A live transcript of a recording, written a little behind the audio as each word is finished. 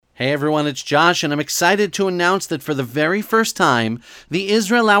Hey everyone, it's Josh, and I'm excited to announce that for the very first time, the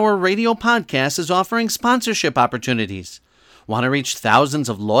Israel Hour radio podcast is offering sponsorship opportunities. Want to reach thousands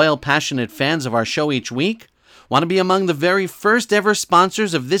of loyal, passionate fans of our show each week? Want to be among the very first ever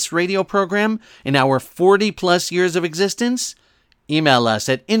sponsors of this radio program in our 40-plus years of existence? Email us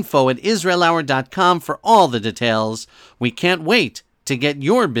at info@israelhour.com for all the details. We can't wait to get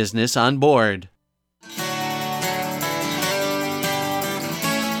your business on board.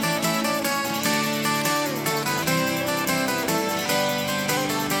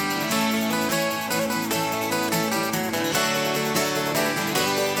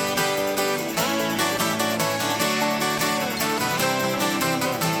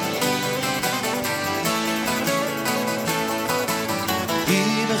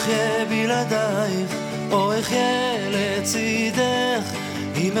 בלעדייך, או אחיה לצידך,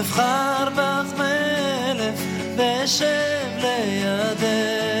 אם אבחר בך מאלף, ואשב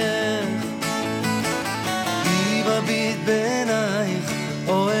לידך. אם אביט בעינייך,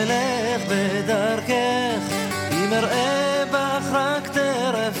 או אלך בדרכך, אם אראה בך רק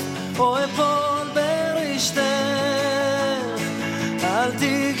טרף, או אפול ברשתך. אל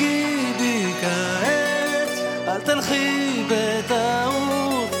תיגעי בי כעת, אל תלכי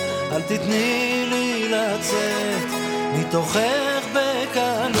בטעות, אל תתני לי לצאת מתוכך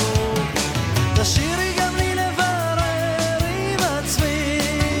בקלות. תשאירי גם לי לברר עם עצמי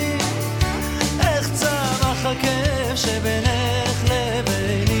איך צמח הכיף שבינך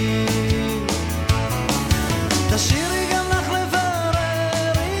לביני. תשאירי גם לך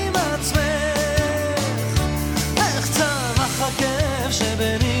לברר עם עצמך איך צמח הכיף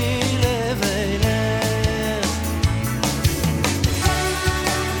שביני לבינך.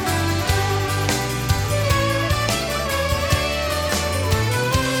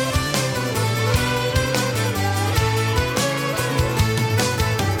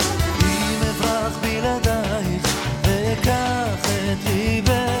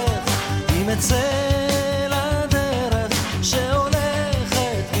 אצא לדרך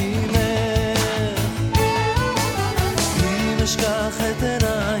שהולכת עמך. אם אשכח את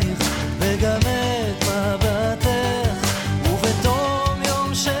עינייך וגם את מבטך, ובתום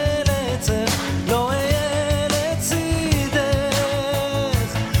יום של עצב לא אהיה לצידך.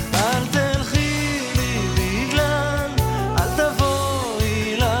 אל תלכי לי בגלל, אל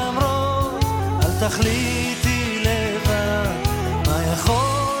תבואי למרות, אל תחליטי לבד מה יכול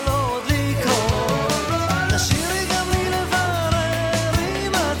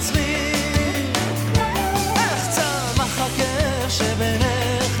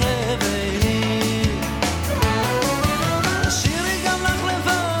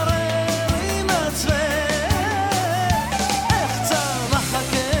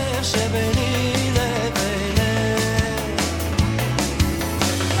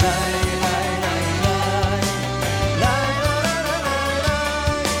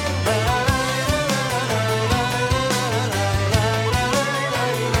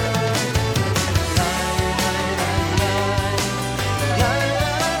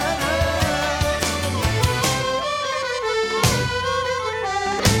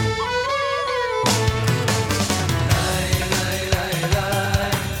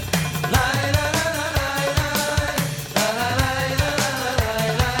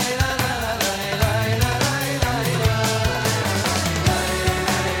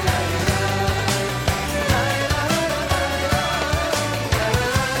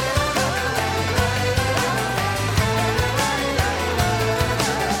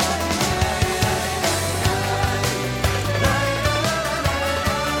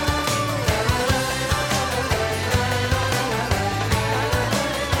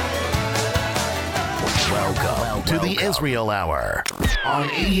Israel Hour on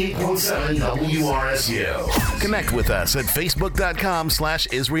 88.7 WRSU. Connect with us at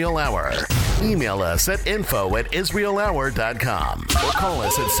facebook.com/Israel Hour. Email us at info@israelhour.com or call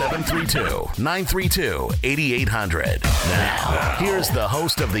us at 732-932-8800. Now, here's the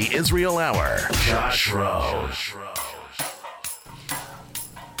host of the Israel Hour, Josh Rowe.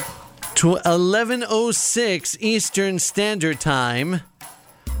 To 11:06 Eastern Standard Time.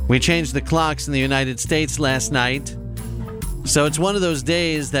 We changed the clocks in the United States last night, so it's one of those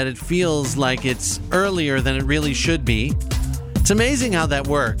days that it feels like it's earlier than it really should be. It's amazing how that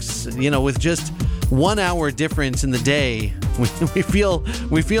works, with just 1 hour difference in the day. We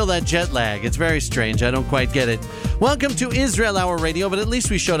feel that jet lag. It's very strange. I don't quite get it. Welcome to Israel Hour Radio, but at least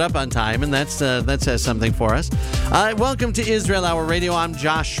we showed up on time, and that says something for us. Welcome to Israel Hour Radio. I'm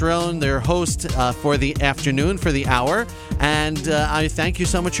Josh Schroen, their host for the afternoon, for the hour, and I thank you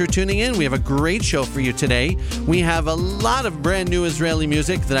so much for tuning in. We have a great show for you today. We have a lot of brand new Israeli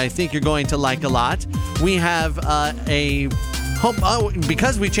music that I think you're going to like a lot. We have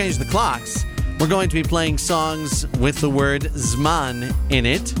because we changed the clocks, we're going to be playing songs with the word Zman in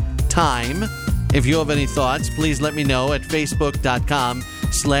it, time. If you have any thoughts, please let me know at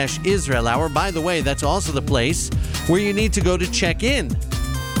facebook.com/Israel Hour. By the way, that's also the place where you need to go to check in.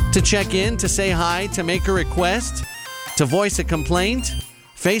 To check in, to say hi, to make a request, to voice a complaint.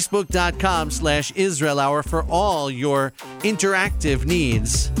 Facebook.com/Israel Hour for all your interactive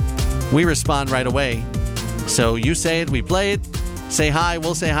needs. We respond right away. So you say it, we play it. Say hi,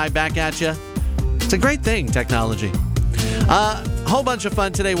 we'll say hi back at you. It's a great thing, technology. Whole bunch of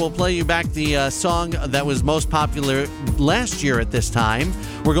fun today. We'll play you back the song that was most popular last year at this time.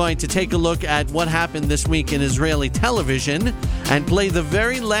 We're going to take a look at what happened this week in Israeli television and play the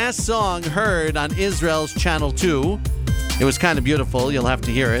very last song heard on Israel's Channel 2. It was kind of beautiful. You'll have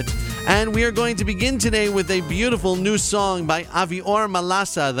to hear it. And we are going to begin today with a beautiful new song by Avior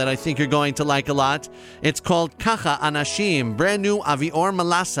Malasa that I think you're going to like a lot. It's called Kacha Anashim. Brand new Avior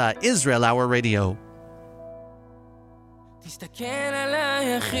Malasa, Israel Hour Radio. תסתכל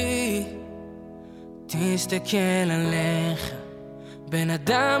עליי אחי, תסתכל עליך, בן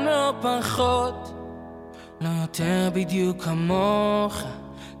אדם לא פחות, לא יותר בדיוק כמוך,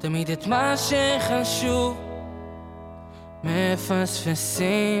 תמיד את מה שחשוב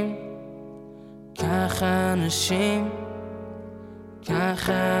מפספסים, ככה אנשים,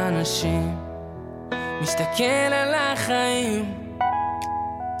 ככה אנשים, מסתכל על החיים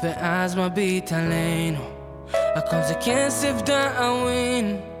ואז מביט עלינו, הכל זה כסף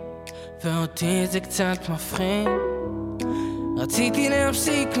דאווין, ואותי זה קצת מפחיד. רציתי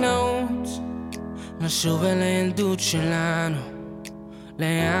להפסיק לעוץ, לשוב אל הילדות שלנו.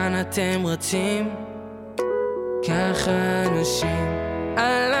 לאן אתם רצים? ככה אנשים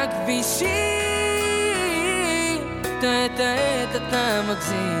על הכבישים, את אתה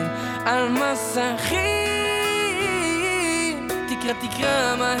מגזים על מסכים,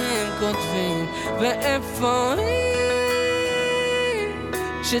 תקרא מה הם כותבים ואיפה היא,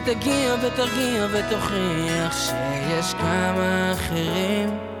 שתגיע ותרגיע ותוכיח שיש כמה אחרים,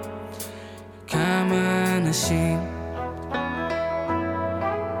 כמה אנשים.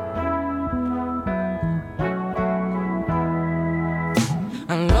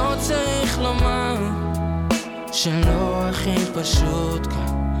 אני לא צריך לומר שלא הכי פשוט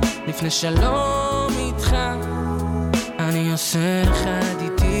כאן, לפני שלום איתך אני עושה אחד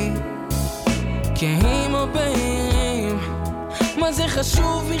איתי, כהים או בהירים, מה זה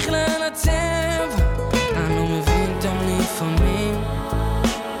חשוב בכלל הצבע, אני מבין אותם לפעמים,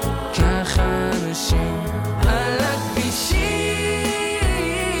 ככה אנשים על הכבישים,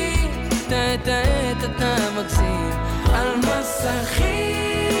 את אתה מגזים על מסכים,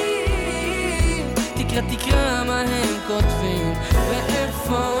 תקרא מה הם כותבים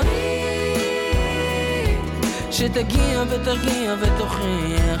ואיפה היא, שתגיע ותרגיע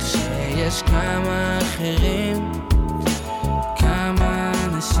ותוכיח שיש כמה אחרים, כמה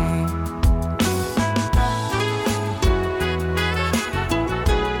אנשים.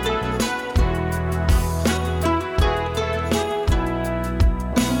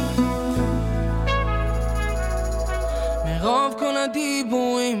 מרוב כל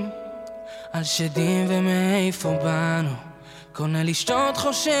הדיבורים על שדים ומאיפה באנו, קונה לשתות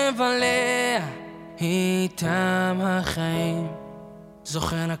חושב עליה, איתם החיים.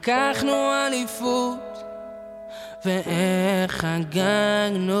 זוכר לקחנו אליפות ואיך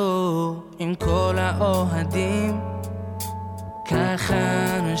חגגנו עם כל האוהדים, ככה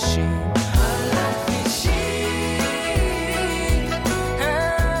אנשים על הכבישים,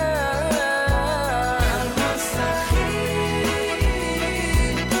 על מסכים,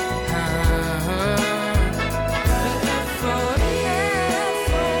 ואיפה היא,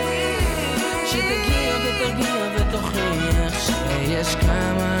 שתגיע ותרגיע ותוכיח שיש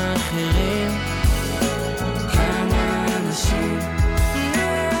כמה אחרים, כמה אנשים.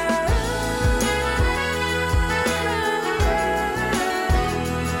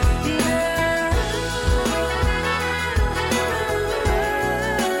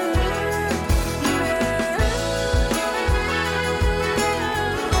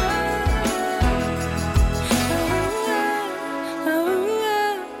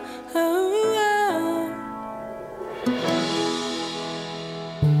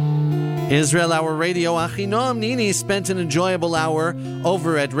 Israel Hour Radio. Achinoam Nini spent an enjoyable hour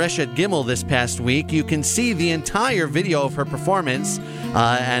over at Reshet Gimel this past week. You can see the entire video of her performance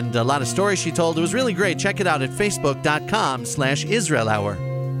and a lot of stories she told. It was really great. Check it out at facebook.com/Israel Hour.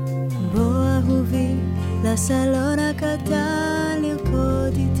 בוא אהובי לסלון הקטן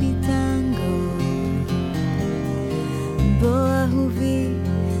לרקוד איתי טנגו, בוא אהובי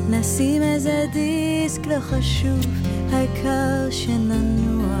נשים איזה דיסק לא חשוב, העיקר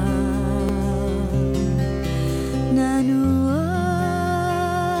שננוע ננוע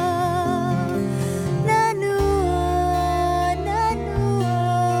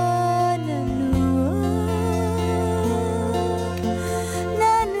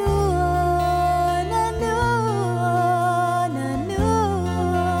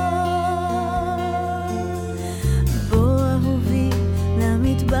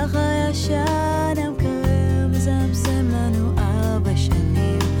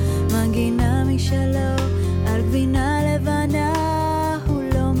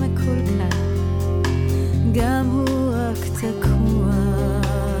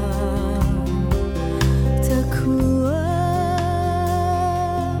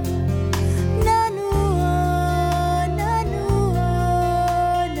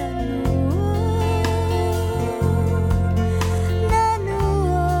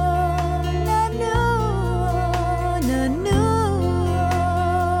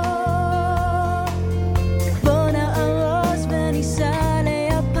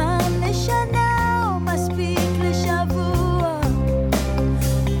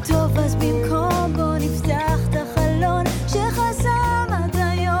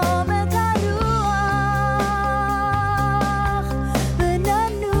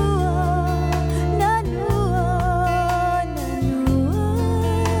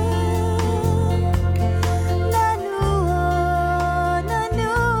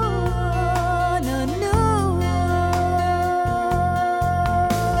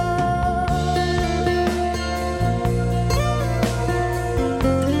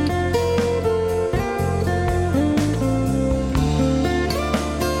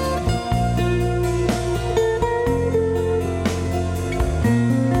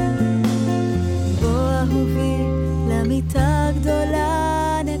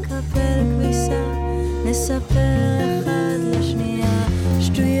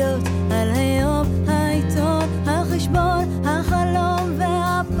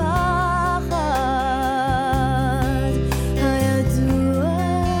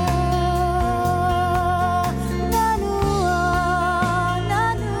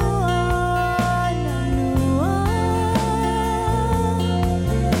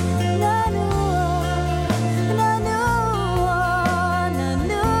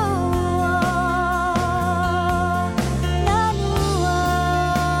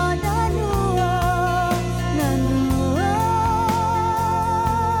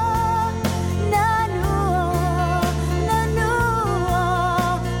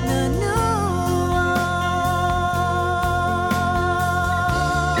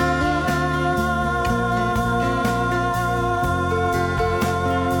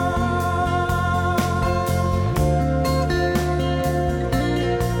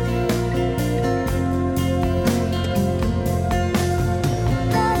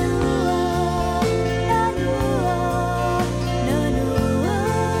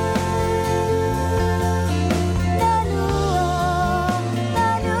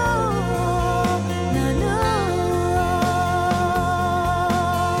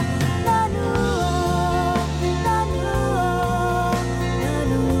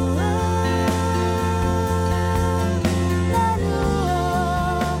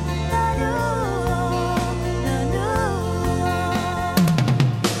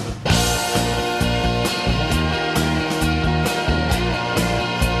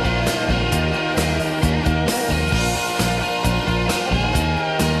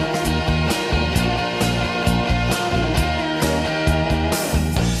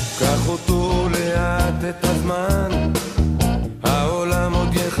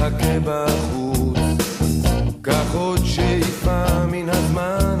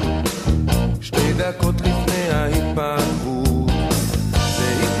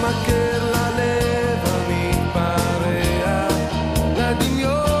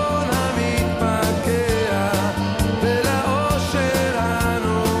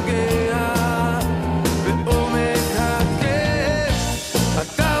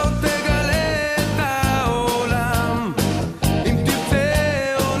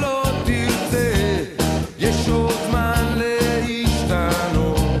יש עוד זמן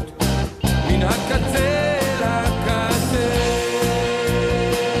להשתנות מן הקצה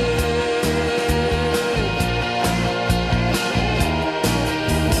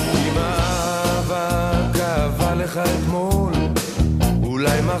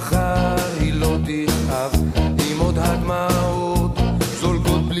שמחר היא לא תכאב עם עוד הדמעות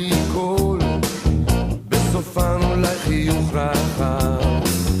זולגות בלי קול בסופן אולי חיוך רחב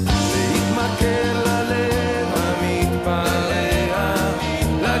להתמכר ללב המתפרע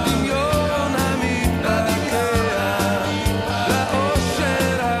לדמיון המתבקע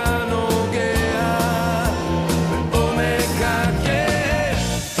לאושר הנוגע בעומק הכאב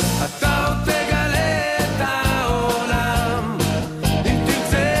אתה עוד תגלה את העולם אם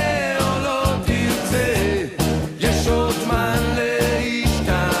תרצה או לא תרצה יש עוד זמן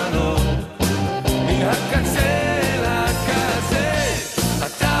להשתנות מן הקצה לקצה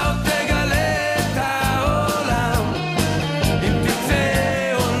אתה עוד תגלה את העולם אם תרצה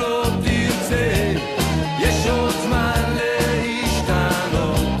או לא תרצה יש עוד זמן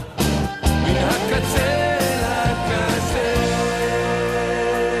להשתנות מן הקצה לקצה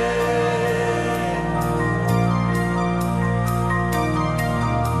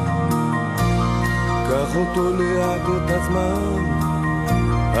קח אותו לאט את הזמן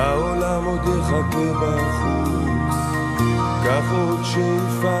העולם עוד יחכה בחוץ קח עוד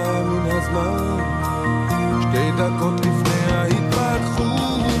שאיפה מן הזמן 2 דקות לפני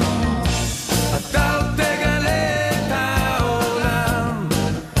ההתפתחות אתה עוד תגלה את העולם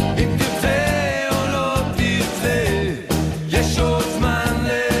אם תרצה או לא תרצה יש עוד זמן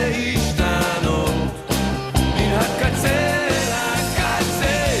להשתנות מן הקצה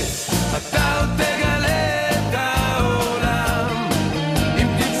לקצה אתה עוד תגלה את העולם אם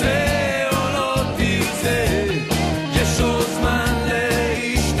תרצה או לא תרצה יש עוד זמן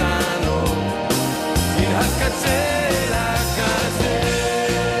להשתנות מן הקצה לקצה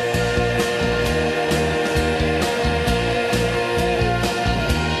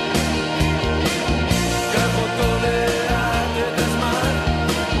קח אותו לאט את הזמן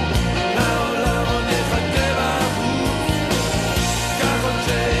לעולם עוד יחכה בחוץ קח עוד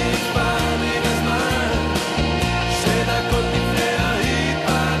שאיפה מן הזמן 2 דקות לפני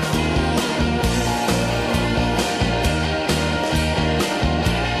ההתפתחות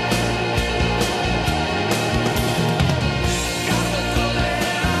קח אותו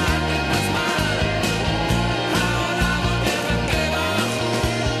לאט את הזמן העולם עוד יחכה בחוץ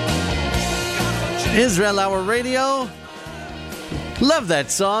Israel Hour Radio. Love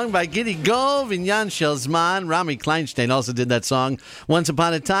that song by Giddy Gov, Inyan Shel Zman. Rami Kleinstein also did that song once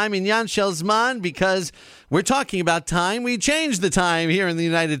upon a time, Inyan Shel Zman, because we're talking about time. We changed the time here in the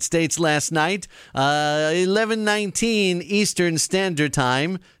United States last night. 11:19 Eastern Standard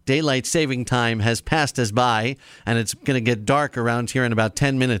Time. Daylight saving time has passed us by, and it's going to get dark around here in about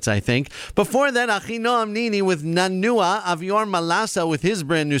 10 minutes, I think. Before that, Achinoam Nini with Nanua, Avior Malasa with his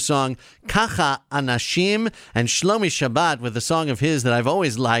brand new song, Kacha Anashim, and Shlomi Shabbat with a song of his that I've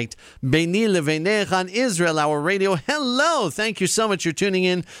always liked, Beini Levenech on Israel Hour Radio. Hello! Thank you so much for tuning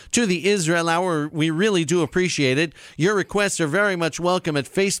in to the Israel Hour. We really do appreciate it. Your requests are very much welcome at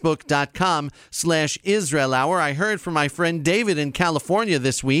facebook.com/Israel Hour. I heard from my friend David in California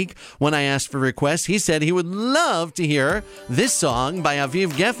this week when I asked for requests. He said he would love to hear this song by Aviv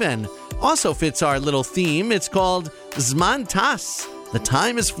Geffen. Also fits our little theme. It's called Zman Tas. The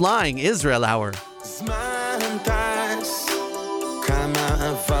time is flying. Israel Hour. זמן טס כמה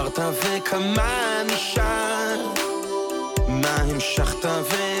עברת וכמה נשאר מה המשכת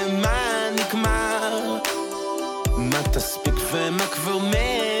ומה נגמר מה תספיק ומה כבר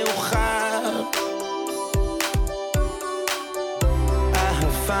מאוחר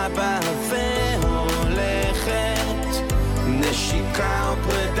אהבה באה והולכת נשיקה או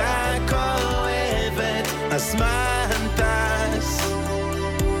פרידה כואבת הזמן טס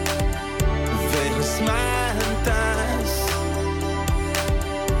והזמן טס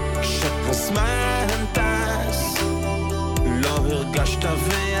כשהזמן טס לא הרגשת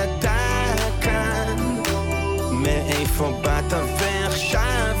ואתה כאן מאיפה באת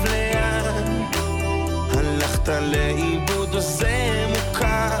ועכשיו לאן הלכת לאיבוד או זה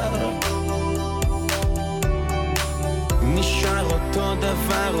מוכר נשאר אותו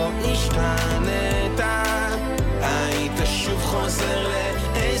דבר או השתנית היית שוב חוזר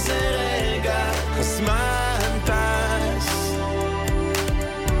לאיזה רגע הזמן טס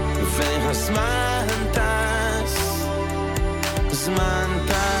והזמן טס זמן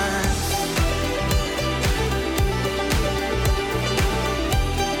טס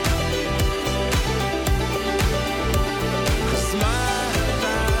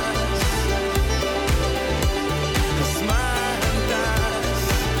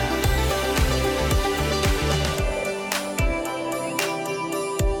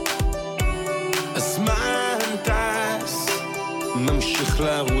ממשיך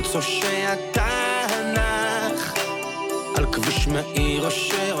לרוץ או שאתה נח על כביש מעיר או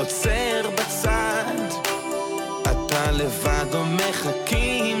שעוצר בצד, אתה לבד או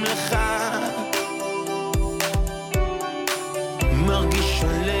מחכים לך, מרגיש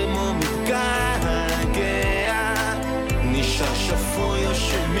שלם או מתגעגע, נשאר שפוי או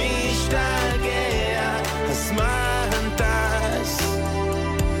שמשתגע, הזמן טס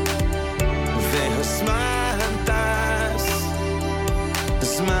והזמן טס,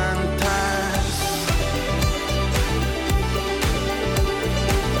 הזמן טס.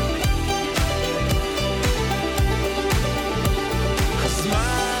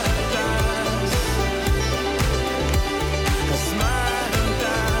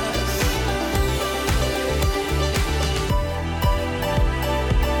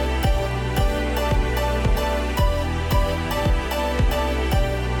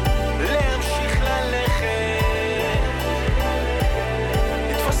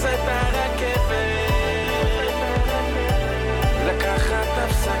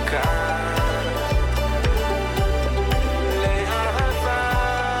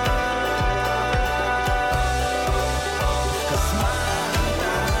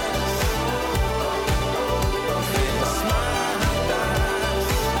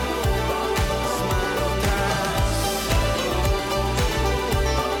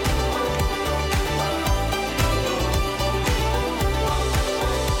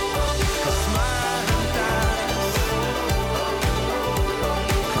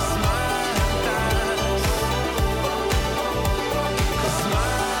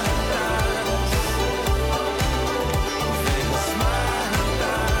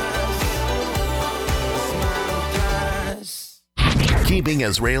 Keeping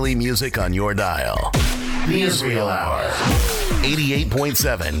Israeli music on your dial. The Israel Hour.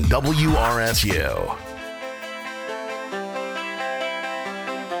 88.7 WRSU.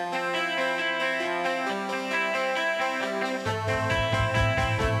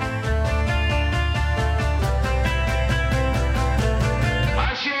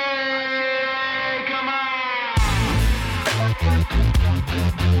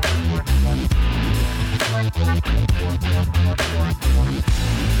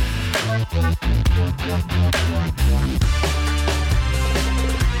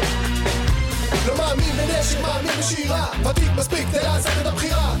 לא מאמין בנשק, מאמין בשירה, ותיק מספיק כדי לעשות את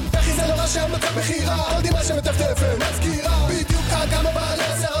הבחירה, וכי זה לא רע שהמצב בחירה, עוד עם מה שמטפטפת מזכירה, בדיוק כמה בעלי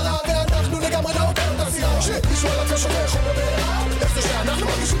הסערה, ואנחנו לגמרי לא אותנו תעשייה, שנשמע לעצמם שוכח ובעירה, איך זה שאנחנו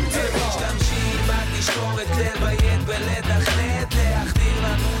מרגישים צבע, משתמשים בתשקורת כדי ביית ולתכנת, להחדיר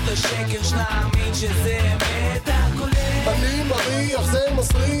לנו את השקר שנאמין שזה אמת, הכולל אני מריח, זה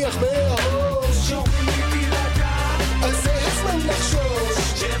מסריח מהראש, שומעים איתי לדעת, על זה הזמן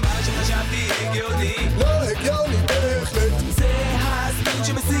לחשוש, שמה שחשבתי הגיוני, לא הגיוני בהחלט, זה הספין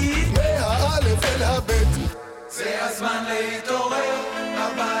שמסית, מהאלף אל הבית, זה הזמן להתעורר,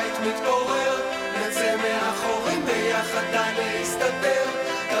 הבית מתפורר, נצא מהחורים ביחד די להסתתר,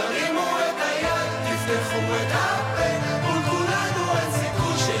 תרימו את היד, תפתחו את הפה, מול כולנו אין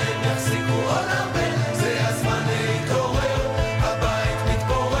סיכוי שהם יחזיקו עוד הרבה, זה הזמן להתעורר, הבית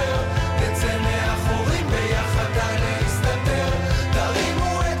מתפורר, נצא מהחורים ביחד די להסתתר,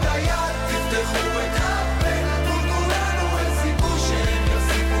 תרימו את היד, תפתחו את הפה, מול כולנו אין סיכוי שהם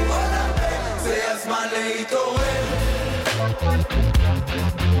יחזיקו עוד הרבה, זה הזמן להתעורר.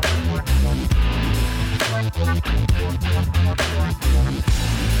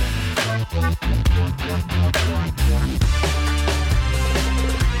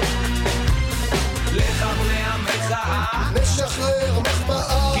 לחברי המחאה נשחרר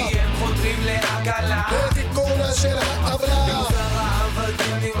מחמאה, כי הם חותרים לעגלה לתיקונה של העוולה, במוסר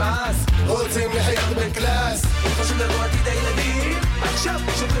העבדים נמאס, רוצים לחיות בקלאס, אם חשוב לנו עתיד הילדים, עכשיו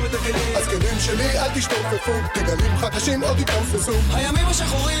שוברים את הכלים, הזקנים שלי אל תשתופפו, תגלים חדשים עוד יתנוססו, הימים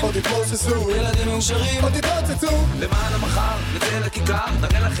השחורים עוד יתמוססו, ילדים מאושרים עוד יתרוצצו, למען המחר, נצא לכיכר,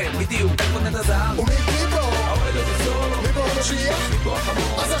 נראה לכם בדיוק איך בונה את הזהב, ומי בו? האוהל עוד יחזור, מי בו המשיח? מפה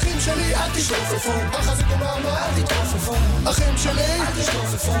החמור, אז אחים שלי אל תשתופפו, החזיקו מעמד, אל תתרופפו, אחים שלי, אל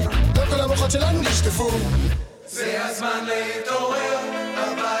תשתופפו, לא כל המוחות שלנו נשטפו, זה הזמן להתעורר,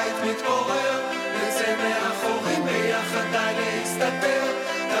 הבית מתפורר, נצא מהחורים ביחד די להסתתר,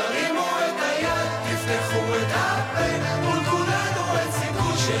 תרימו את היד, תפתחו את הפה, מול כולנו אין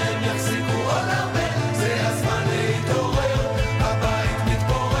סיכוי שהם יחזיקו עוד הרבה, זה הזמן להתעורר, הבית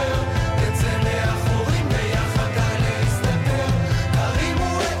מתפורר, נצא מהחורים ביחד די להסתתר,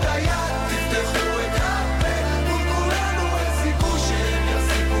 תרימו את היד, תפתחו את הפה, מול כולנו אין סיכוי שהם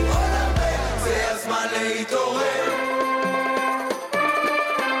יחזיקו עוד הרבה, זה הזמן להתעורר.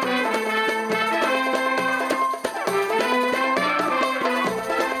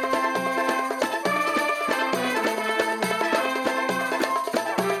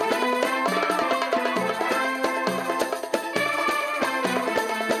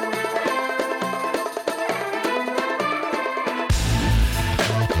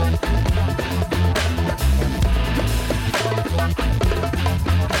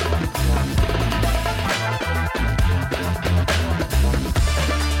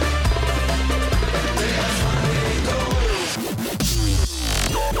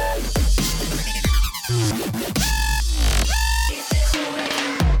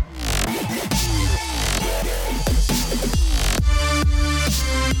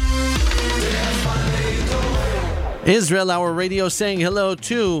 Israel Hour Radio saying hello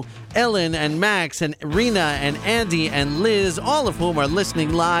to Ellen and Max and Rena and Andy and Liz, all of whom are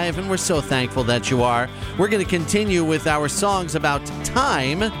listening live, and we're so thankful that you are. We're going to continue with our songs about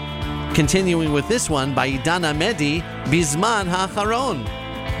time, continuing with this one by Idan Amedi, Bizman Ha'acharon.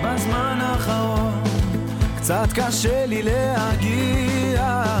 בזמן האחרון קצת קשה לי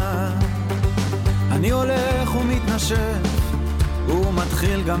להגיע, אני הולך ומתנשף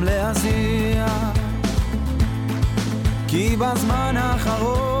ומתחיל גם להזיע, כי בזמן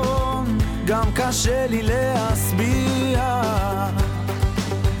האחרון גם קשה לי להסביע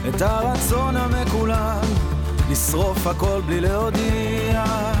את הרצון המקולל לשרוף הכל בלי להודיע,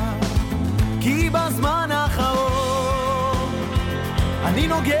 כי בזמן האחרון אני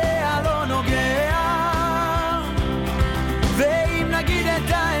נוגע לא נוגע, ואם נגיד את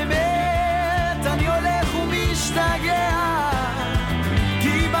האמת אני הולך ומשתגע,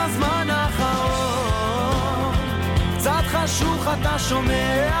 כי בזמן האחרון קצת חשוך אתה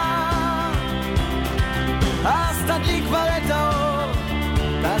שומע, אז תדליק כבר את האור,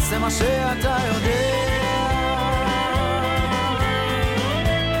 תעשה מה שאתה יודע.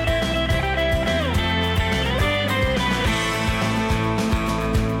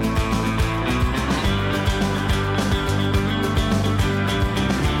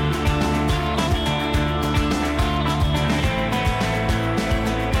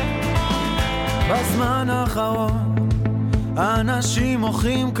 בזמן האחרון אנשים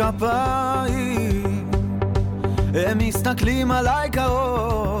מוחאים כפיים, הם מסתכלים עליי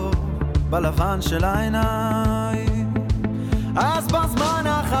קרוב בלבן של העיניים, אז בזמן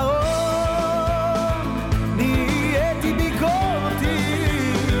האחרון נהייתי ביקורתי,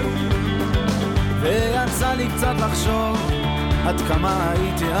 ויצא לי קצת לחשוב עד כמה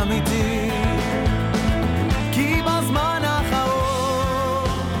הייתי אמיתי, כי בזמן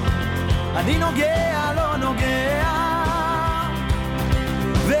האחרון אני נוגע לא נוגע,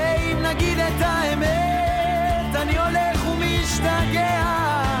 ואם נגיד את האמת אני הולך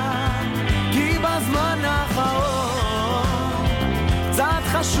ומשתגע, כי בזמן האחרון קצת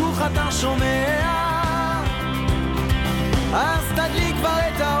חשוך אתה שומע, אז תדליק כבר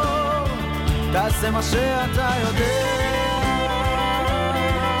את האור, תעשה מה שאתה יודע.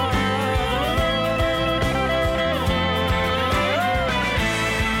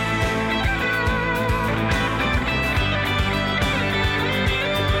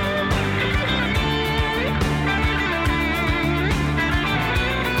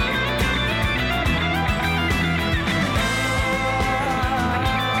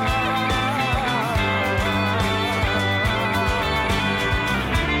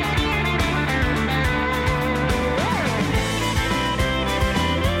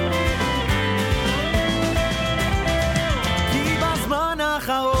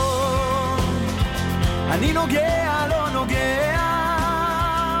 אני נוגע לא נוגע,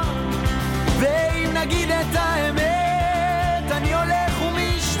 ואם נגיד את האמת אני הולך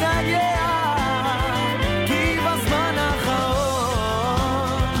ומשתגע, כי בזמן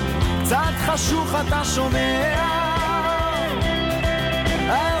האחרון קצת חשוך אתה שומע,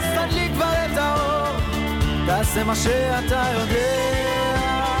 אז תדליק כבר את האור, תעשה מה שאתה יודע.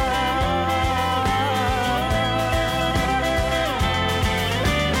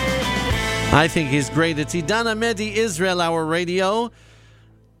 I think he's great. It's Idan Amedi, Israel Hour Radio.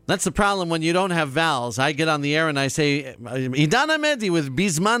 That's the problem when you don't have vowels. I get on the air and I say, Idan Amedi with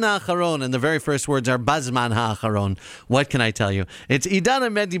Bizman Ha'acharon, and the very first words are Bazman Ha'acharon. What can I tell you? It's Idan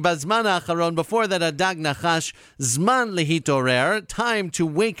Amedi, Bazman Ha'acharon. Before that, Adag Nachash, Zman Lehitorer, time to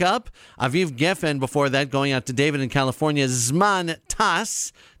wake up. Aviv Geffen, before that, going out to David in California, Zman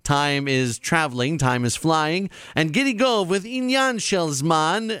Tas. Time is traveling, time is flying. And Giddy Gov with Inyan Shel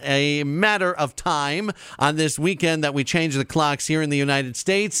Zman, a matter of time, on this weekend that we change the clocks here in the United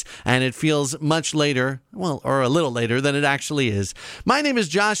States, and it feels much later, well, or a little later than it actually is. My name is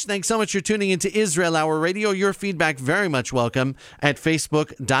Josh. Thanks so much for tuning into Israel Hour Radio. Your feedback very much welcome at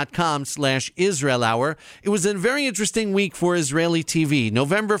facebook.com/Israel Hour. It was a very interesting week for Israeli TV.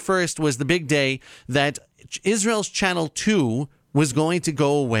 November 1st was the big day that Israel's Channel 2 was going to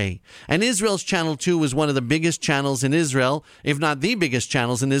go away. And Israel's Channel 2 was one of the biggest channels in Israel, if not the biggest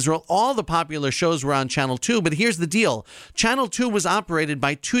channels in Israel. All the popular shows were on Channel 2, but here's the deal. Channel 2 was operated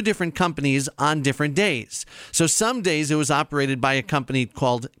by two different companies on different days. So some days it was operated by a company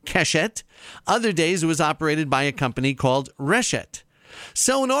called Keshet. Other days it was operated by a company called Reshet.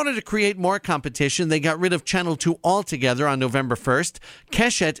 So in order to create more competition, they got rid of Channel 2 altogether on November 1st.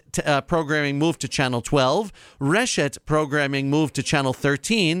 Keshet programming moved to Channel 12. Reshet programming moved to Channel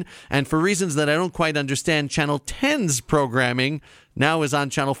 13. And for reasons that I don't quite understand, Channel 10's programming now is on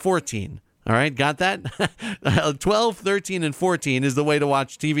Channel 14. All right, got that? 12, 13, and 14 is the way to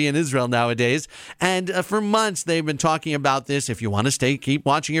watch TV in Israel nowadays. And for months, they've been talking about this. If you want to keep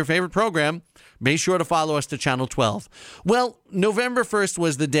watching your favorite program, be sure to follow us to Channel 12. Well, November 1st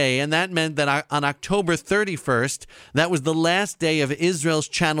was the day, and that meant that on October 31st, that was the last day of Israel's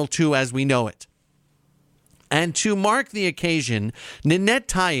Channel 2 as we know it. And to mark the occasion, Ninette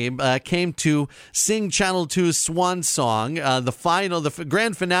Taib came to sing Channel 2's swan song, the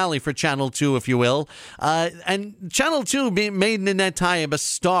grand finale for Channel 2, if you will. And Channel 2 made Ninette Taib a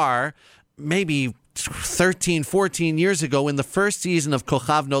star maybe 13, 14 years ago in the first season of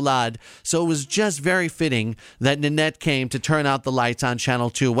Kochav Nolad. So it was just very fitting that Ninette came to turn out the lights on Channel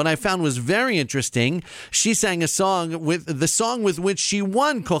 2. What I found was very interesting, she sang a song with which she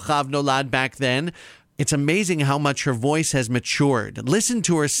won Kochav Nolad back then. It's amazing how much her voice has matured. Listen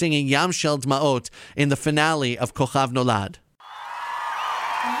to her singing Yam Shel Dma'ot in the finale of Kochav Nolad.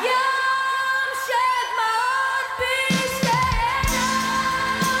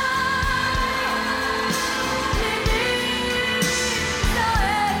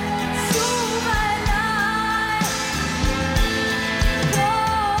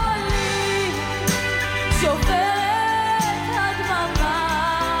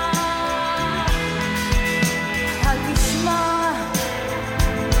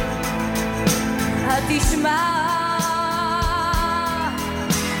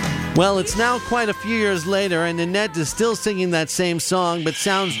 Well, it's now quite a few years later, and Ninette is still singing that same song, but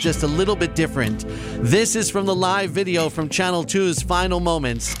sounds just a little bit different. This is from the live video from Channel 2's Final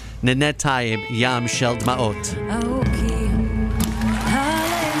Moments, Ninette Taib, Yam Shel Dma'ot.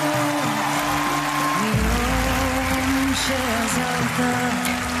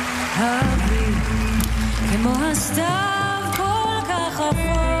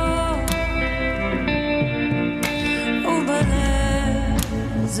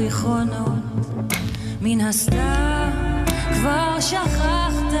 זיכרונות מן הסתם כבר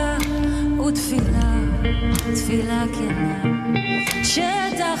שכחת ותפילה, תפילה כנה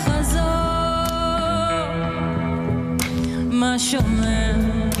שתחזור מה שומר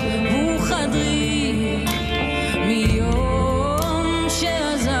הוא חדרי מיום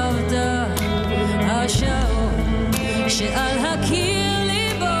שעזבת השעות שעל הקיר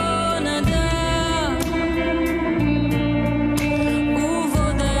ליבו נדע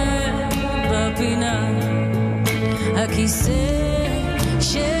פינה הכיסא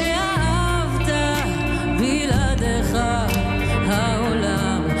שאהבת בלעדיך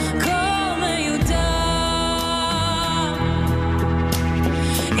העולם כה מיותר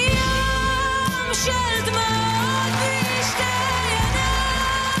ים של דמעות בשתי עיניי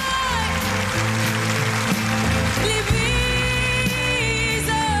ליבי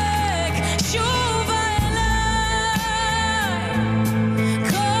זועק שוב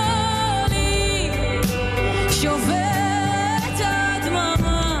שובת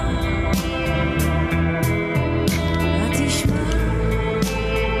הדממה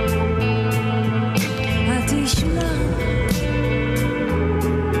התשמע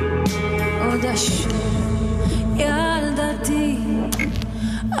עוד אשוב ילדתי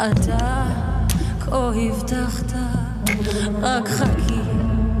אתה כה הבטחת רק חכי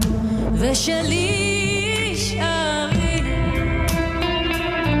ושלי שערי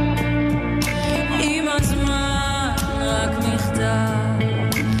עם הזמן רק מכתב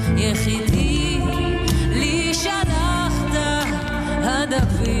יחידי לי שלחת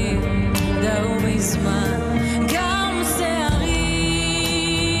הדפים דאו מזמן גם שערי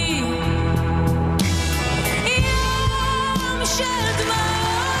ים של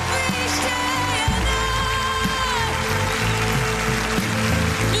דמעות בשתי עיניי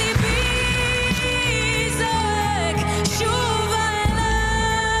ליבי זועק שוב אליי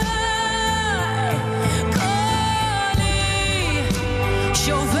קולי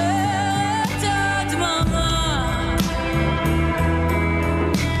שובת הדממה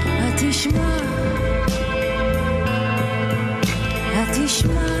התשמע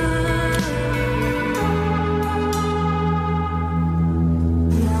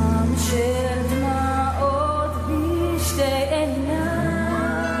ים של דמעות בשתי עיניי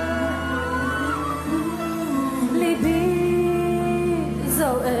ליבי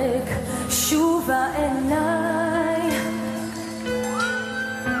זועק שובה אליי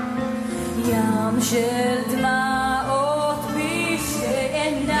ים של דמעות בשתי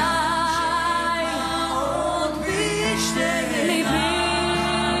עיניי ליבי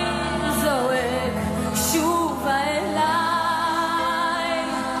זועק שובה אליי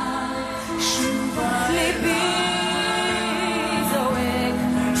ליבי זועק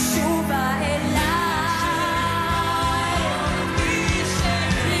שובה אליי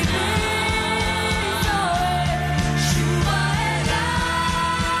ליבי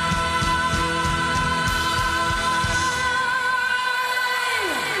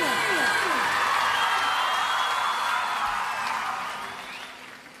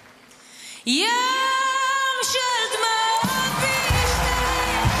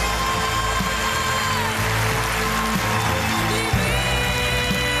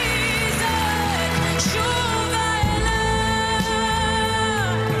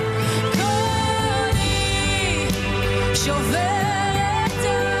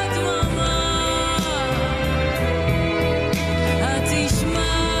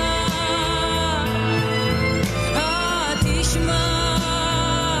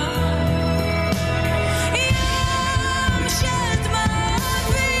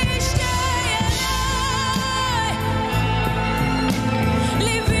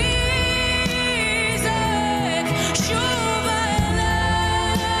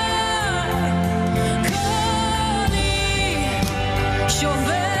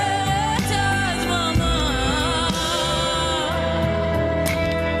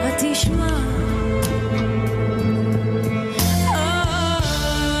תשמע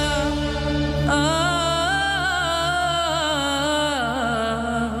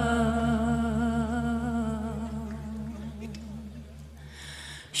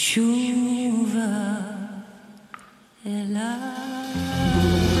שובה אליי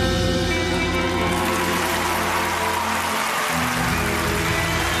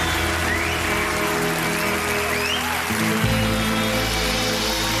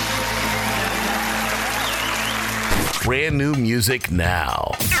Brand new music now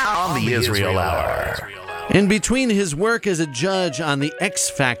on the Israel Hour. In between his work as a judge on the X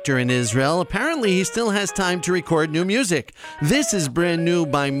Factor in Israel, apparently he still has time to record new music. This is brand new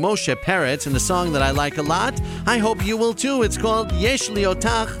by Moshe Peretz, and a song that I like a lot. I hope you will too. It's called Yesh Li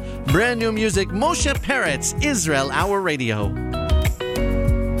Otach. Brand new music, Moshe Peretz, Israel Hour Radio.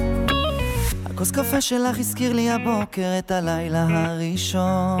 הכוס קפה שלך הזכיר לי הבוקר את הלילה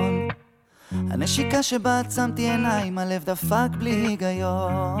הראשון, הנשיקה שבה עצמתי עיניים, הלב דפק בלי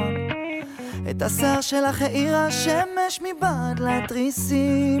היגיון, את השיער שלך האירה השמש מבעד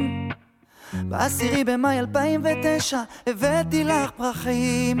לתריסים, ב10 במאי 2009 הבאתי לך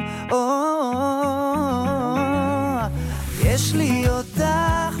פרחים. יש לי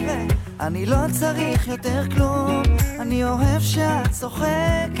אותך ואני לא צריך יותר כלום, אני אוהב שאת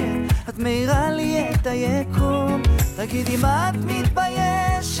צוחקת, את מאירה לי את היקום. תגידי מה את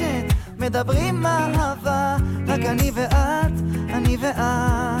מתביישת, מדברים אהבה, רק אני ואת, אני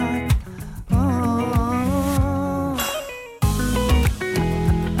ואת.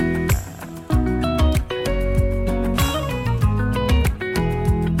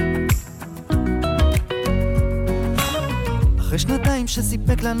 אחרי שנתיים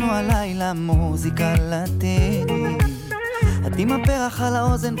שסיפק לנו הלילה מוזיקה לטיני, את עם הפרח על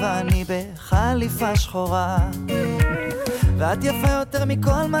האוזן ואני בחליפה שחורה, ואת יפה יותר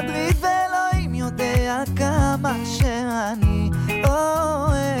מכל מדריד ואלוהים יודע כמה שאני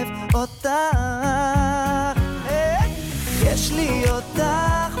אוהב אותך. יש לי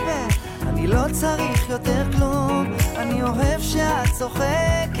אותך ואני לא צריך יותר כלום, אני אוהב שאת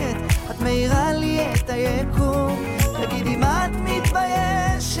צוחקת, את מאירה לי את היקום. תגידי מה את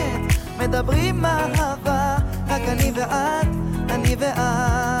מתביישת, מדברים אהבה, רק אני ואת, אני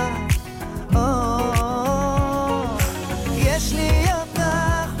ואת. יש לי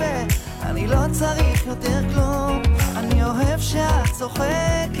אותך ואני לא צריך יותר כלום, אני אוהב שאת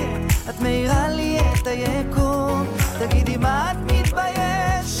צוחקת, את מאירה לי את היקום. תגידי מה את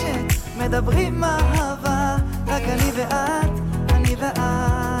מתביישת, מדברים אהבה, רק אני ואת, אני ואת.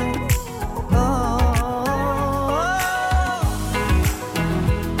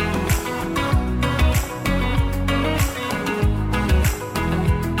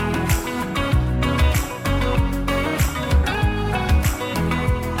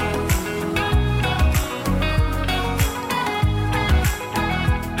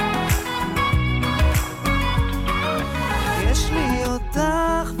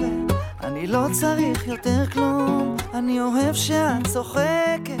 אני לא צריך יותר כלום, אני אוהב שאת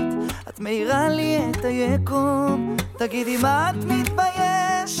צוחקת, את מאירה לי את היקום. תגידי מה את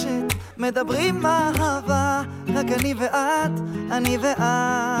מתביישת, מדברים אהבה, רק אני ואת, אני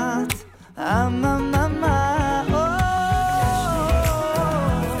ואת.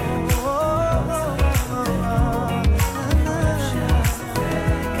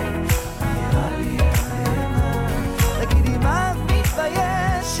 תגידי מה את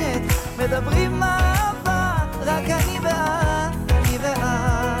מתביישת, מדברים אהבה, רק אני ואת, אני ואת.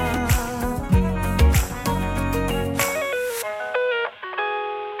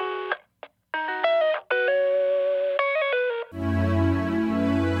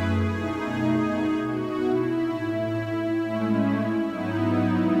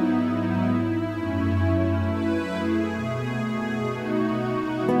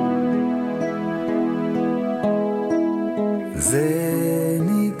 זה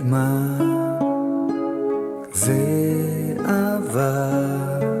נגמר, זה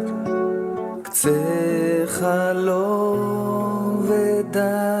עבר, קצה חלום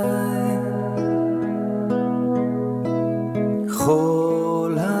ודי,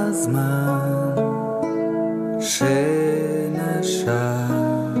 כל הזמן שנשר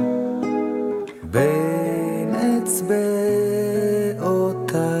בין אצבעותיי,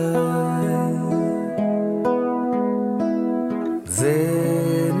 זה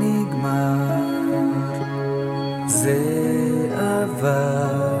נגמר, זה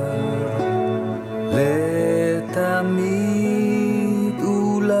עבר, לתמיד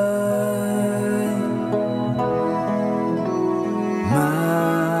אולי,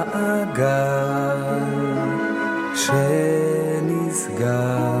 מעגל שנסגר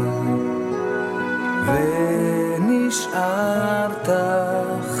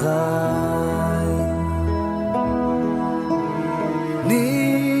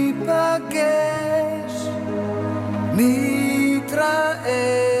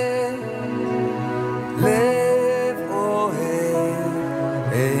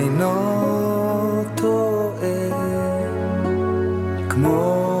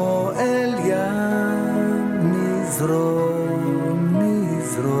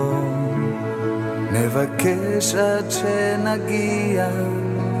נבקש עד שנגיע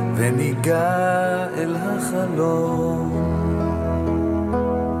וניגע אל החלום.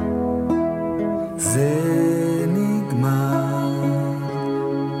 זה נגמר,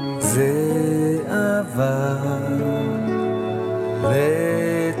 זה עבר,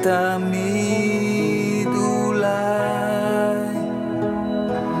 לתמיד אולי.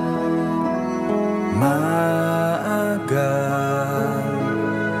 מעגל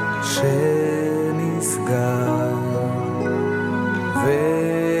שנסגר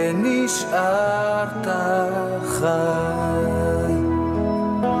ונשארת חי.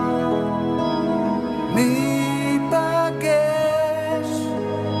 ניפגש,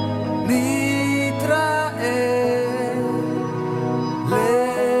 נתראה,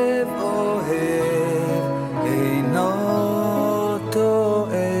 לב אוהב אינו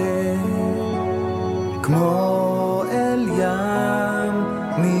טועה, כמו אל ים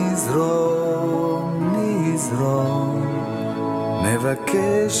נזרום, נזרום,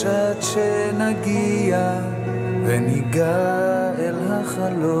 נבקש עד שנגיע וניגע אל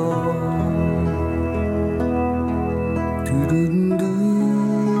החלום.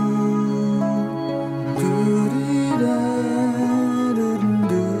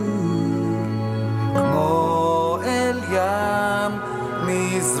 כמו אל ים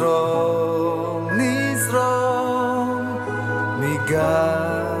נזרום, נזרום, ניגע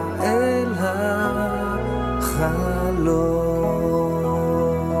אל החלום.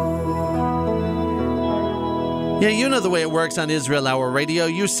 Yeah, you know the way it works on Israel Hour Radio.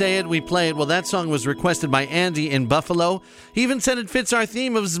 You say it, we play it. Well, that song was requested by Andy in Buffalo. He even said it fits our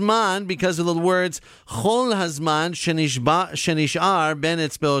theme of Zman because of the words Chol Hazman Shenishar Ben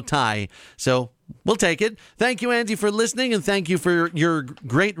Etzbeotai. So we'll take it. Thank you, Andy, for listening, and thank you for your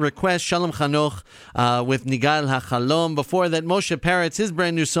great request, Shalom Chanoch, with Nigal HaChalom. Before that, Moshe Peretz, his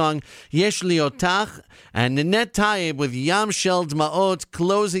brand new song, Yesh Li Otach, and Ninette Taib with Yam Shel Dmaot,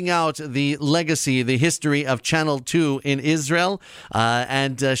 closing out the legacy, the history of Channel 2 in Israel.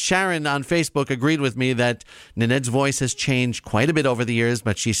 And Sharon on Facebook agreed with me that Ninette's voice has changed quite a bit over the years,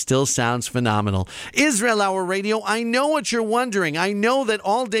 but she still sounds phenomenal. Israel Hour Radio, I know what you're wondering. I know that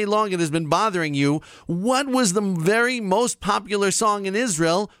all day long it has been bothering you. What was the very most popular song in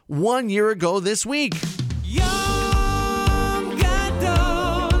Israel 1 year ago this week? יום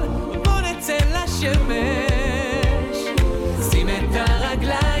גדול, בוא נצא לשמש, שים את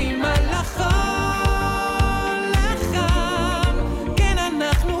הרגליים על החול לחם, כן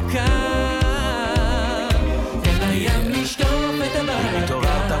אנחנו כאן, תן לים לשטוף את הבלגן.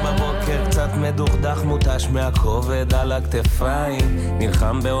 התעוררת בבוקר קצת מדוכדך, מותש מהכובד על הכתפיים,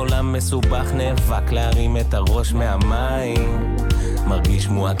 נלחם בעולם מסובך, נאבק להרים את הראש מהמים, מרגיש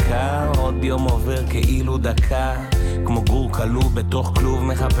מועקה, עוד יום עובר כאילו דקה, כמו גור כלוא בתוך כלוב,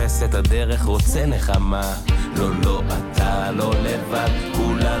 מחפש את הדרך, רוצה נחמה. לא, לא, אתה לא לבד,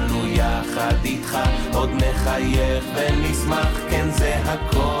 כולנו יחד איתך, עוד נחייך ונשמח, כן זה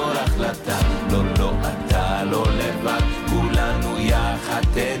הכל החלטה. לא, לא, אתה לא לבד, כולנו יחד,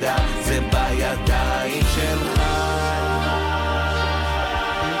 תדע, זה בידיים שלך.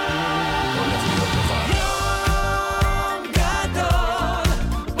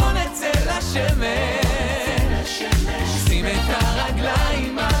 שמש, שים את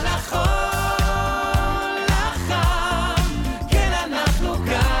הרגליים על החול לחם, כן אנחנו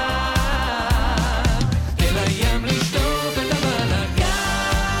כאן, תן לים לשטוף את הבלגן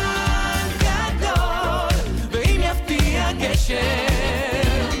גדול, ואם יפתיע גשם,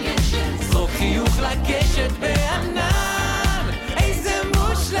 זרוק חיוך לקשת בענן, איזה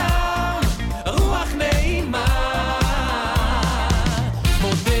מושלם, רוח נעימה.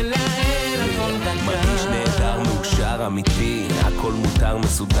 אמיתי, הכל מותר,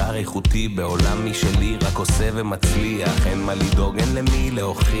 מסודר, איכותי, בעולם משלי, רק עושה ומצליח, אין מה לדאוג, אין למי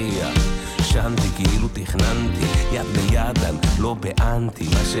להוכיח, שנתי כאילו תכננתי, יד בידן, לא באנטי,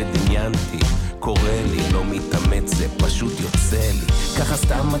 מה שדמיינתי, קורה לי, לא מתאמץ, זה פשוט יוצא לי, ככה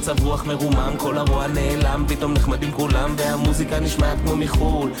סתם מצב רוח מרומם, כל הרוע נעלם, פתאום נחמדים כולם, והמוזיקה נשמעת כמו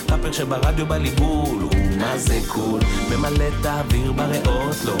מחול, רפר שברדיו בליבול, מה זה קול, ממלא את האוויר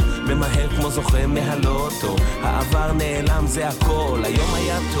בריאות לו, ממהר כמו זוכה מהלוטו, העבר נעלם זה הכל, היום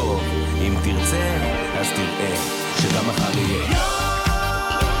היה טוב, אם תרצה אז תראה שגם מחר יהיה יום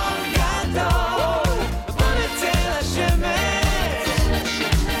גדול, בוא נצא לשמש,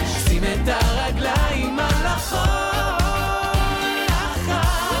 שים את הרגליים על החול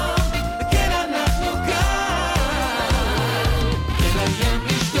לחם, כן אנחנו כאן, תן לים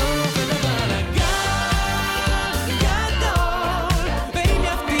לשטוף את הבלגן גדול, ואם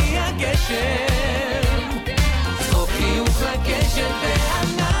יפתיע גשם, זרוק חיוך לקשת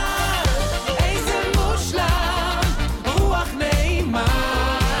בענן, איזה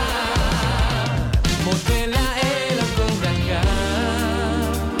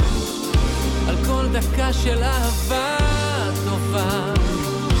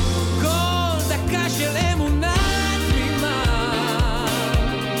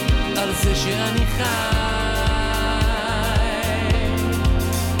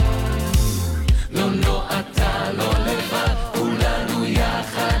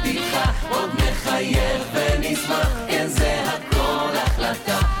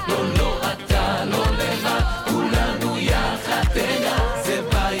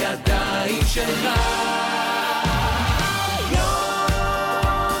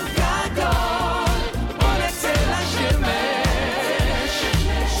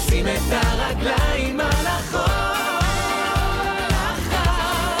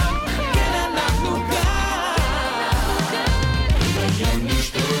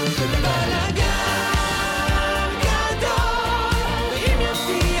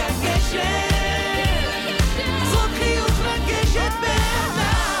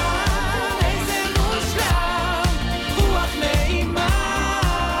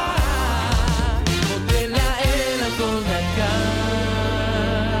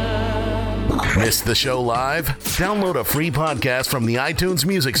Missed the show live? Download a free podcast from the iTunes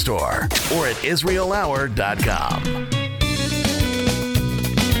Music Store or at IsraelHour.com.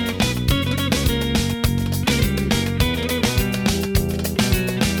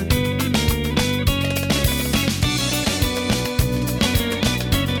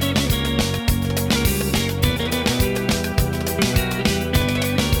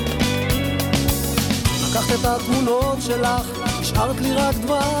 לקחת את התמונות שלך, השארת לי רק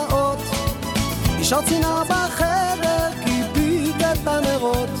דמעות, השארת שנאה בחדר, כיבית את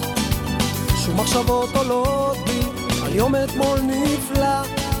הנרות, שום מחשבות עולות בי על יום אתמול נפלא,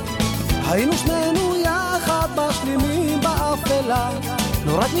 היינו שנינו יחד משלימים באפלה,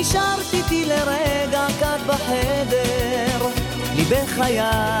 לא רק נשארת איתי לרגע כאן בחדר, לי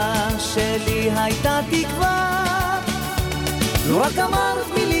בחיה שלי הייתה תקווה, לא רק אמרת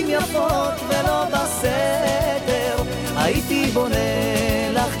מילים יפות ולא בסדר, הייתי בונה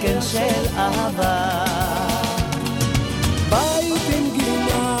לך כן של אהבה. בית עם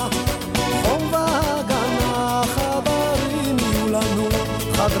גינה, חום והגנה, חדרים יהיו לנו,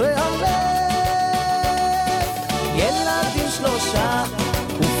 חדרי הלב, ילדים 3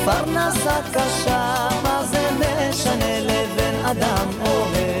 ופרנסה קשה, מה זה משנה לבן אדם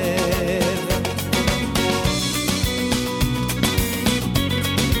אוהב?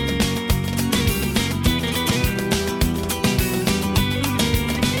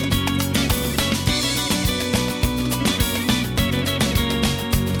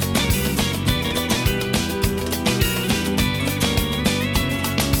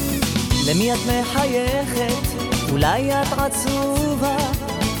 למי את מחייכת? אולי את עצובה?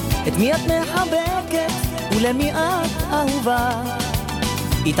 את מי את מחבקת? ולמי את אהובה?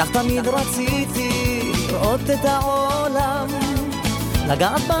 איתך תמיד רציתי לראות את העולם,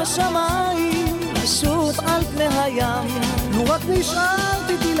 לגעת בשמיים, לשוט על פני הים. לו רק נשארת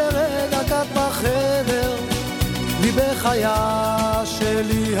איתי לרגע כאן בחדר, לי בחיה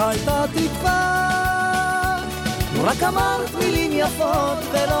שלי הייתה תקווה, לו רק אמרת מילים יפות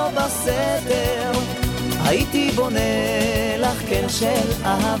ולא בסדר, הייתי בונה לך כן של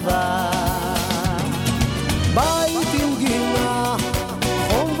אהבה. בית עם גינה,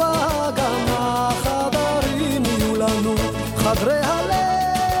 חום והגנה, חדרים יהיו לנו, חדרי הלב,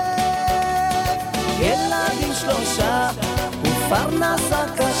 ילדים 3 ופרנסה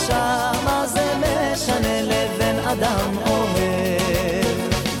קשה, מה זה משנה לבן אדם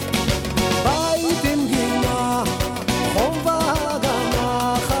אוהב? בית עם גינה, חום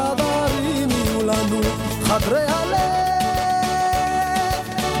והגנה, חדרים יהיו לנו, חדרי הלב,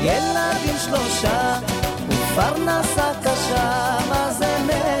 ילדים 3 ופרנסה קשה, מה זה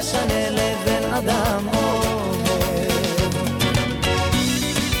משנה לבן אדם אוהב?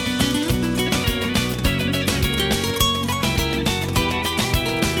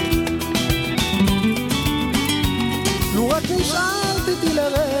 לו רק נשארת איתי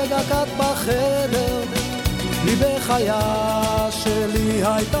לרגע כאן בחדר, לי בחיה שלי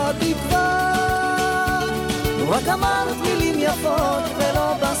הייתה תקווה, לו רק אמרת מילים יפות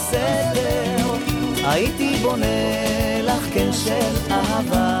ולא בסדר, הייתי בונה לך כן של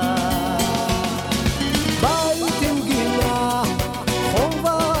אהבה. בית עם גינה, חום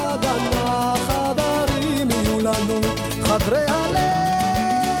והגנה, חדרים יהיו לנו, חדרי הלב,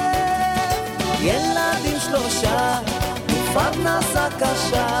 ילדים 3 ופרנסה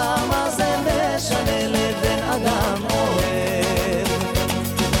קשה, מה זה משנה לבן אדם אוהב?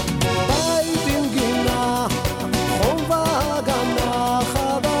 בית עם גינה, חום והגנה,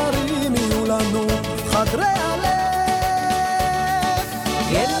 חדרים יהיו לנו, חדרי הלב,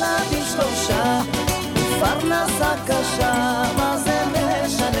 ילדים 3 ופרנסה קשה, מה זה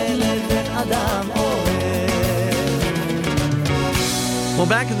משנה לבן אדם אוהב? Well,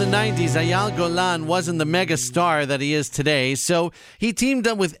 back in the 90s, Eyal Golan wasn't the mega star that he is today, so he teamed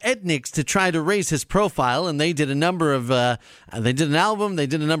up with Ethnix to try to raise his profile, and they did a number of, they did an album, they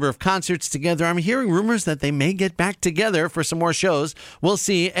did a number of concerts together. I'm hearing rumors that they may get back together for some more shows. We'll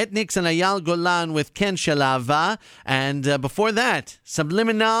see. Ethnix and Eyal Golan with Ken Shel Ahava, and before that,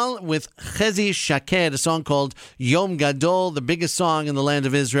 Subliminal with Chezi Shaked, a song called Yom Gadol, the biggest song in the land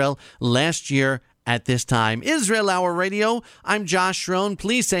of Israel last year at this time. Israel Hour Radio. I'm Josh Schroen.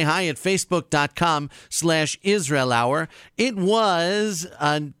 Please say hi at facebook.com/Israel Hour. It was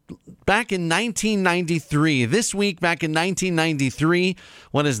back in 1993. This week back in 1993.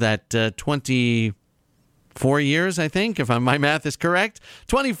 What is that? 4 years, I think, if my math is correct.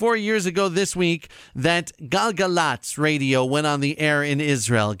 24 years ago this week that Galgalatz radio went on the air in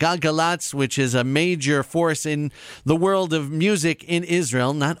Israel. Galgalatz, which is a major force in the world of music in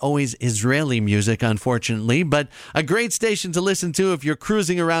Israel, not always Israeli music, unfortunately, but a great station to listen to if you're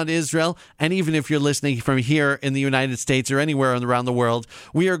cruising around Israel, and even if you're listening from here in the United States or anywhere around the world.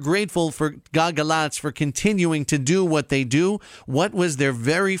 We are grateful for Galgalatz for continuing to do what they do. What was their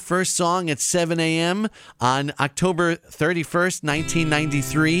very first song at 7 a.m.? On October 31st,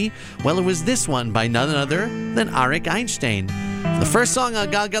 1993, well, it was this one by none other than Arik Einstein. The first song on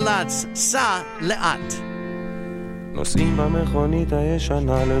Galgalatz, Sa Le'at. נוסעים במכונית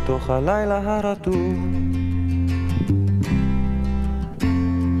הישנה לתוך הלילה הרטוב,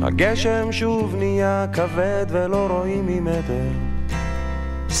 הגשם שוב נהיה כבד ולא רואים ממטר,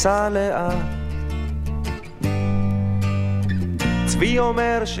 סע לאט. צבי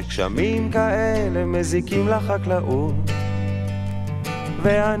אומר שגשמים כאלה מזיקים לחקלאות,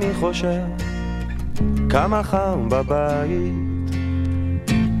 ואני חושב כמה חם בבית,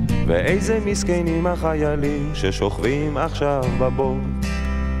 ואיזה מסכנים החיילים ששוכבים עכשיו בבוץ.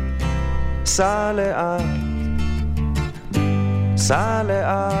 סע לאט, סע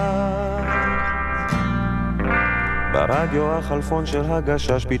לאט. ברדיו החלפון של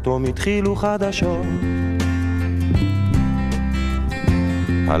הגשש פתאום התחילו חדשות,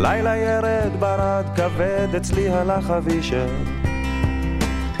 הלילה ירד ברד כבד, אצלי הלך אבישר.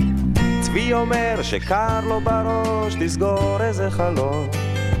 צבי אומר שקר לו בראש, תסגור איזה חלון,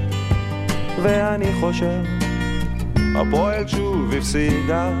 ואני חושב הפועל שוב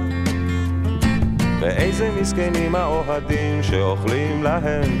הפסידה, ואיזה מסכנים האוהדים שאוכלים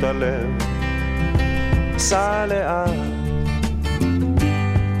להם את הלב. סע לאט,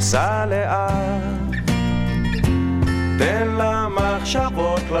 סע לאט, תן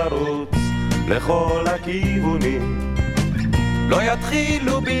למחשבות לרוץ לכל הכיוונים, לא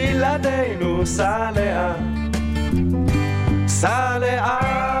יתחילו בלעדינו. סע לאט, סע לאט,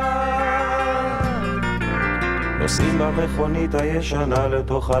 נוסעים במכונית הישנה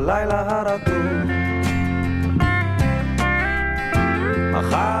לתוך הלילה הרטוב,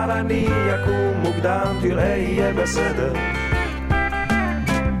 מחר אני יקום מוקדם, תראה יהיה בסדר.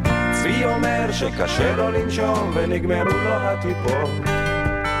 צבי אומר שקשה לו לנשום ונגמרו לו הטיפות,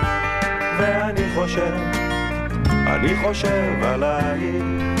 ואני חושב עלייך,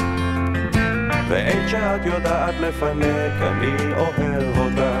 ואין שאת יודעת לפנק, אני אוהב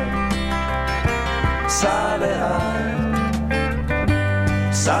אותך. סע לאט,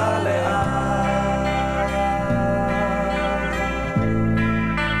 סע לאט,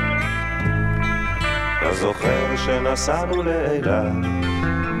 אתה זוכר שנסענו לאילת,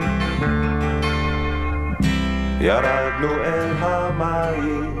 ירדנו אל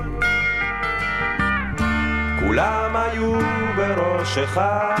המים, כולם היו בראשך,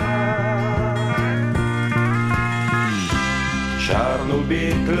 שרנו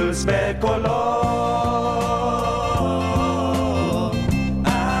ביטלס בקולות,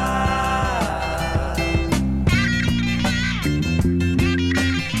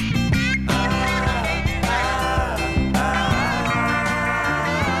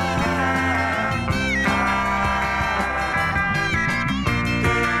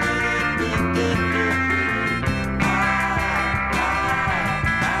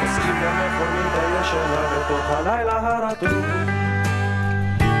 הלילה הרטוב,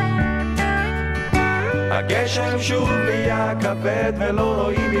 הגשם שוב נהיה כבד ולא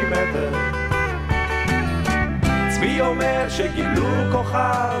רואים ממטר. צבי אומר שגילו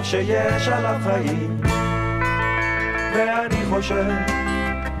כוכב שיש עליו חיים, ואני חושב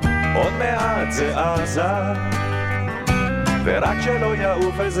עוד מעט זה עזה, ורק שלא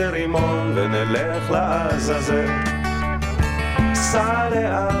יעוף איזה רימון ונלך לעזאזל. סע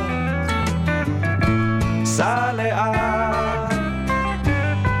לאט, סע לאט,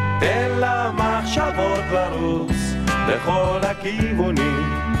 תן למחשבות לרוץ לכל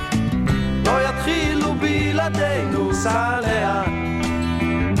הכיוונים, לא יתחילו בלעדינו. סע לאט,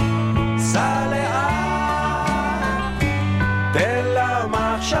 סע לאט, תן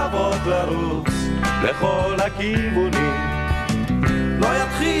למחשבות לרוץ לכל הכיוונים, לא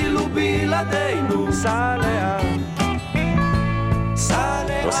יתחילו בלעדינו. סע לאט,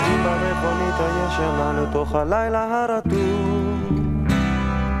 נוסעים במכונית הישנה לתוך הלילה הרטוב,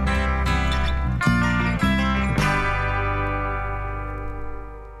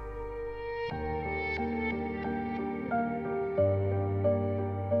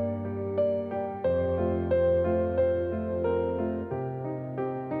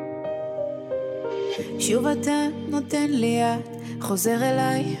 שוב אתה נותן לי יד, חוזר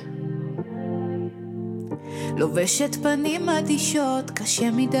אליי, לובשת פנים אדישות,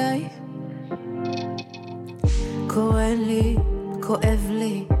 קשה מדי. קורא לי, כואב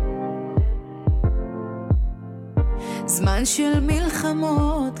לי, זמן של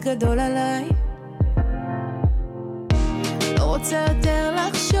מלחמות גדול עליי. לא רוצה יותר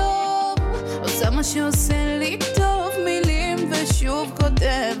לחשוב, עושה מה שעושה לי טוב, מילים ושוב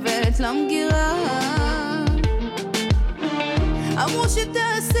כותבת למגירה. אמרו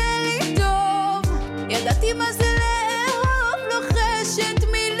שתעשה לי טוב, ידעתי מה זה לאהוב, לוחשת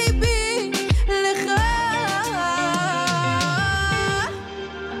מליבי לך.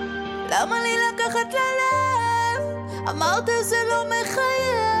 למה לי לקחת ללב? אמרת זה לא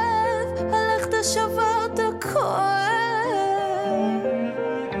מחייב, הלכת שברת כואב.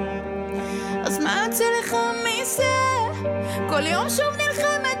 אז מה יוצא לך מזה? כל יום שוב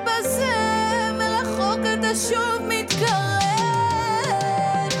נלחמת בזה, מרחוק אתה שוב מתקרב.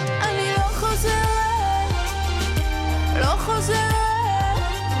 אני לא חוזרת, לא חוזרת,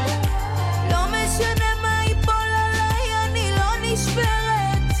 לא משנה מה ייפול עליי, אני לא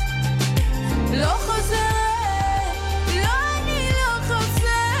נשברת. לא חוזרת, לא אני לא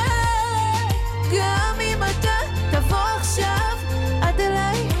חוזרת, גם אם אתה תבוא עכשיו עד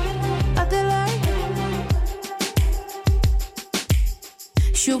אליי, עד אליי.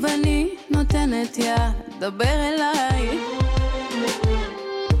 שוב אני נותנת יד, דבר אליי,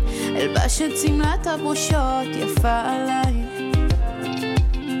 אלבש את שמלת הבושות יפה עליי,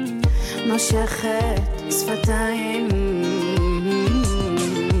 נושכת שפתיים,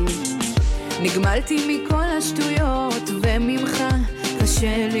 נגמלתי מכל השטויות וממך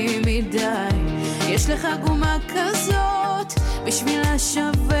קשה לי מדי. יש לך גומה כזאת בשביל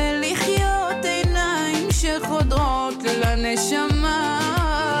השווה לחיות, עיניים שחודרות לנשמה.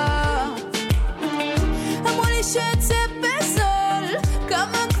 אמרו לי שצא בזול,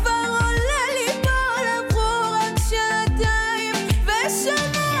 כמה כבר עולה לי בול, עברו רק שעתיים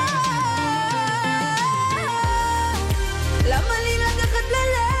ושנה. למה לי לקחת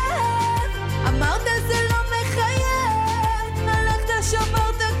ללב? אמרת זה לא מחייב, הלכת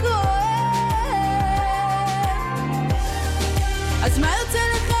שברת כואב. אז מה יוצא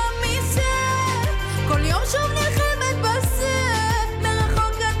לך מזה? כל יום שוב נלחמת בזה,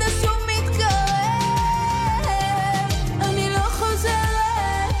 מרחוק אתה שוב מתקרב. אני לא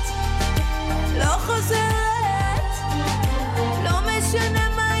חוזרת, לא חוזרת, לא משנה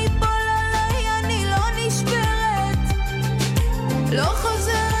מה ייפול עליי, אני לא נשברת. לא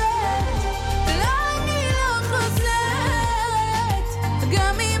חוזרת, לא אני לא חוזרת,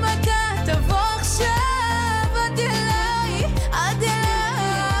 גם אם אתה תבוא עכשיו עד אליי, עד אליי.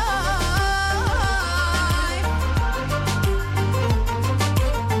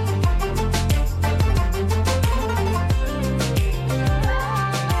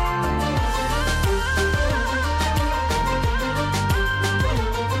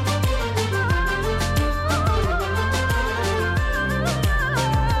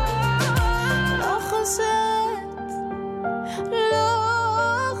 לא חוזרת,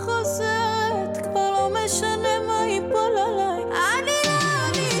 לא חוזרת, כבר לא משנה מה ייפול עליי, אני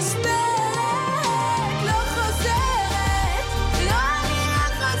לא נשברת. לא חוזרת, לא אני לא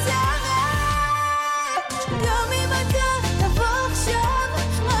חוזרת, גם אם אתה תבוא עכשיו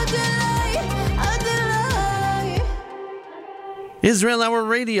עד אליי, עד אליי. Israel Hour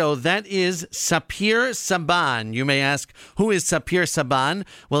Radio, that is Sapir Saban. You may ask, who is Sapir Saban?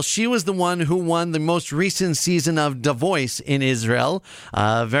 Well, she was the one who won the most recent season of The Voice in Israel.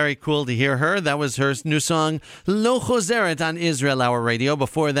 Very cool to hear her. That was her new song, Lo Chozeret, on Israel Hour Radio.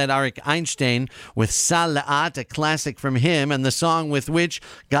 Before that, Arik Einstein with Sal La'at, a classic from him, and the song with which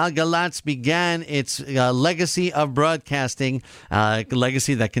Gal Galatz began its legacy of broadcasting,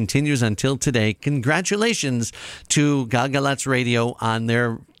 legacy that continues until today. Congratulations to Gal Galatz Radio on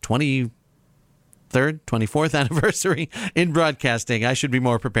their 24th anniversary in broadcasting. I should be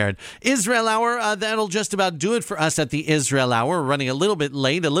more prepared. Israel Hour, that'll just about do it for us at the Israel Hour. We're running a little bit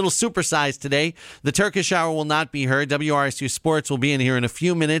late, a little supersized today. The Turkish Hour will not be heard. WRSU Sports will be in here in a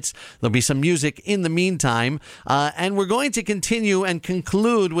few minutes. There'll be some music in the meantime. And we're going to continue and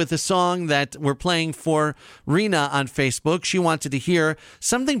conclude with a song that we're playing for Rina on Facebook. She wanted to hear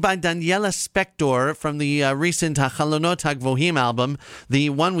something by Daniela Spector from the recent Hachalonot HaGvohim album. The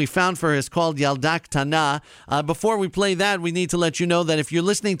one we found for her is called Yalda Ktana. Before we play that, we need to let you know that if you're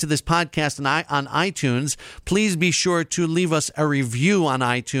listening to this podcast on iTunes, please be sure to leave us a review on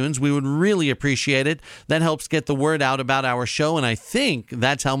iTunes. We would really appreciate it. That helps get the word out about our show, and I think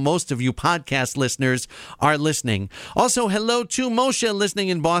that's how most of you podcast listeners are listening. Also, hello to Moshe listening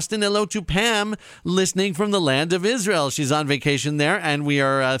in Boston. Hello to Pam listening from the land of Israel. She's on vacation there, and we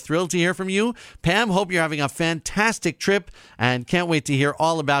are thrilled to hear from you. Pam, hope you're having a fantastic trip and can't wait to hear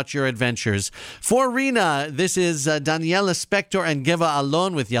all about your adventures. For Rena, this is Daniela Spector and Geva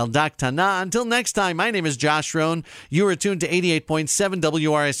Alon with Yalda Ktana. Until next time, my name is Josh Rohn. You are tuned to 88.7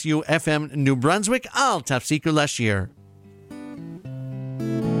 WRSU FM New Brunswick. Al Tafsiku Lashir.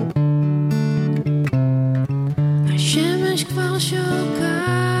 השמש כבר שוקעת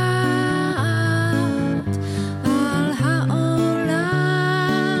על העולם,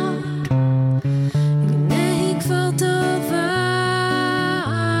 הנה היא כבר טובעת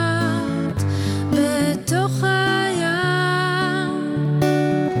בתוך הים,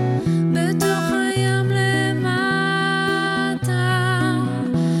 בתוך הים למטה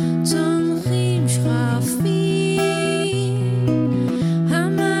צומחים שחפים,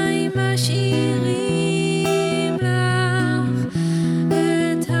 המים משאירים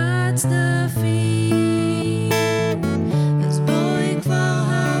את הצדפים, אז בואי כבר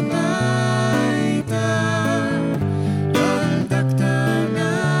הביתה, ילדה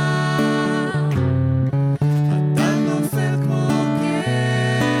קטנה, אתה נופל כמו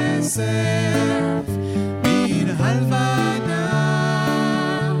כסף מן הלבנה,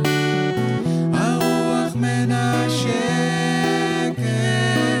 הרוח מנשקת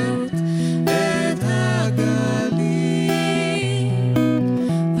את הגלים,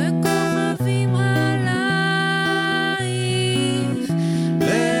 וכוכבים עלייך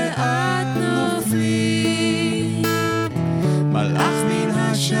לאט נופלים, מלאך מן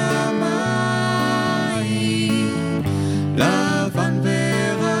השמיים לבן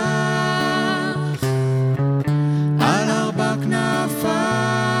ורח, על ארבע כנפיים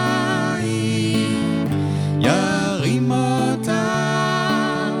ירים אותך,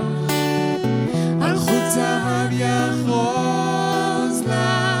 על חוט זהב יחרוז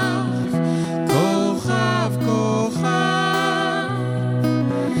לך כוכב כוכב,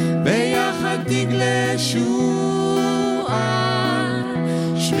 ביחד תגלשו